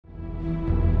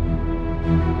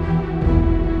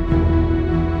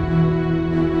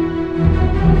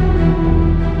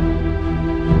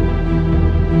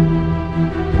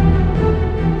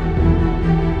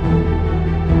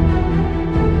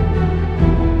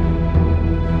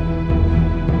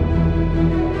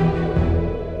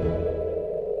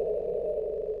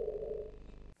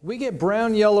We get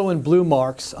brown, yellow, and blue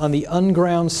marks on the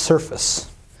unground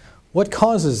surface. What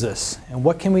causes this, and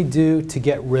what can we do to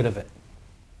get rid of it?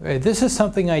 Okay, this is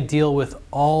something I deal with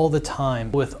all the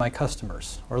time with my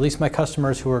customers, or at least my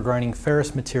customers who are grinding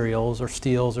ferrous materials, or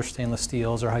steels, or stainless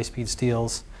steels, or high-speed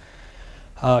steels,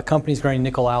 companies grinding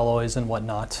nickel alloys and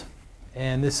whatnot.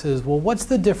 And this is, well, what's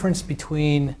the difference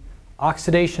between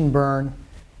oxidation burn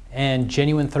and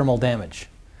genuine thermal damage?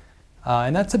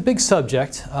 And that's a big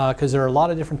subject because there are a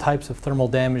lot of different types of thermal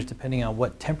damage depending on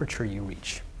what temperature you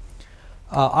reach.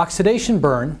 Oxidation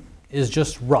burn is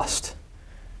just rust.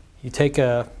 You take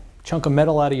a chunk of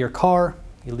metal out of your car,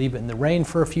 you leave it in the rain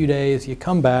for a few days, you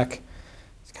come back,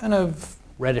 it's kind of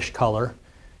reddish color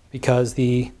because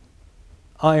the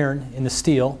iron in the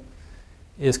steel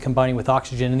is combining with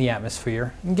oxygen in the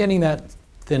atmosphere and getting that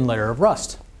thin layer of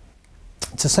rust.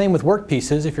 It's the same with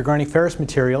workpieces. If you're grinding ferrous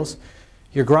materials,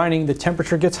 you're grinding, the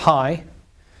temperature gets high,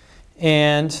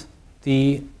 and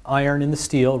the iron in the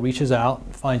steel reaches out,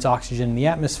 finds oxygen in the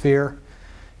atmosphere,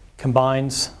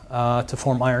 combines to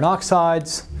form iron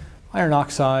oxides. Iron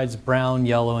oxides, brown,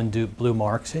 yellow, and blue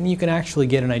marks, and you can actually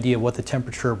get an idea of what the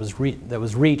temperature that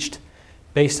was reached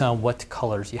based on what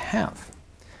colors you have.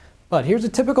 But here's a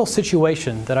typical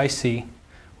situation that I see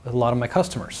with a lot of my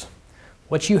customers.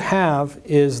 What you have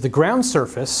is the ground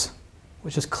surface,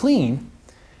 which is clean,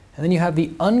 and then you have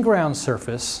the unground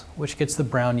surface, which gets the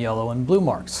brown, yellow, and blue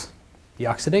marks, the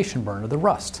oxidation burn or the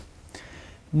rust.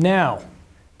 Now,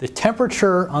 the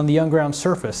temperature on the unground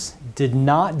surface did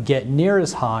not get near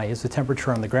as high as the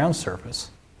temperature on the ground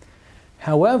surface.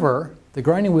 However, the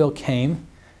grinding wheel came,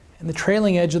 and the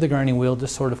trailing edge of the grinding wheel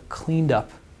just sort of cleaned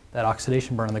up that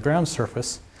oxidation burn on the ground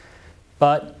surface,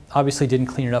 but obviously didn't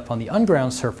clean it up on the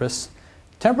unground surface.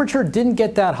 Temperature didn't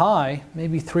get that high,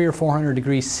 maybe 300 or 400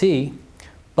 degrees C,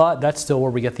 but that's still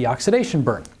where we get the oxidation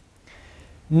burn.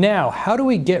 Now, how do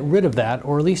we get rid of that,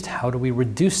 or at least how do we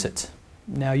reduce it?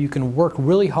 Now, you can work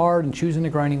really hard in choosing a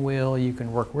grinding wheel, you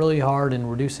can work really hard in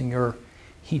reducing your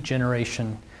heat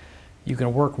generation, you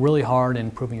can work really hard in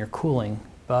improving your cooling,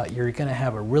 but you're going to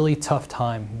have a really tough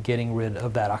time getting rid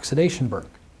of that oxidation burn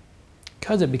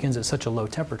because it begins at such a low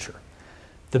temperature.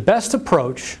 The best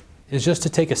approach is just to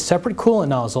take a separate coolant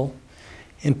nozzle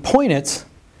and point it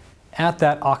at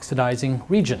that oxidizing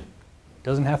region. It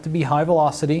doesn't have to be high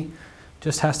velocity,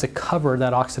 just has to cover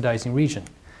that oxidizing region.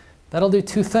 That'll do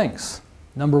two things.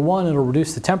 Number one, it'll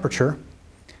reduce the temperature.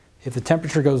 If the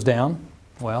temperature goes down,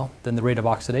 well, then the rate of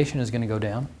oxidation is going to go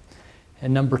down.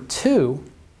 And number two,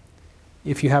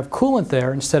 if you have coolant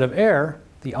there instead of air,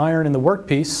 the iron in the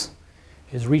workpiece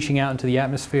is reaching out into the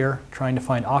atmosphere, trying to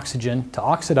find oxygen to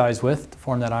oxidize with to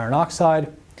form that iron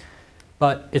oxide,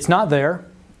 but it's not there.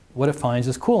 What it finds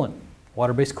is coolant,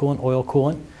 water-based coolant, oil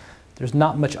coolant. There's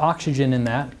not much oxygen in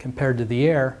that compared to the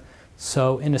air.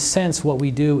 So in a sense, what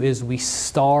we do is we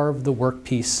starve the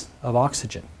workpiece of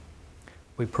oxygen.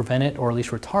 We prevent it, or at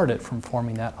least retard it, from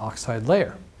forming that oxide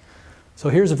layer. So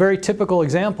here's a very typical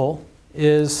example,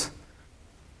 is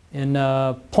in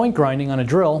point grinding on a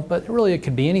drill, but really it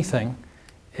could be anything,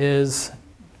 is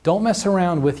don't mess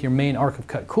around with your main arc of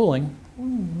cut cooling.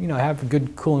 You know, have a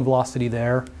good cooling velocity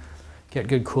there, get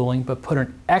good cooling, but put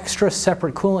an extra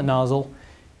separate coolant nozzle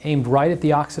aimed right at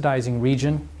the oxidizing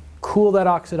region, cool that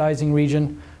oxidizing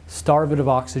region, starve it of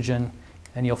oxygen,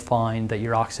 and you'll find that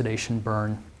your oxidation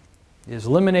burn is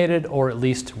eliminated or at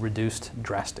least reduced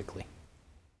drastically.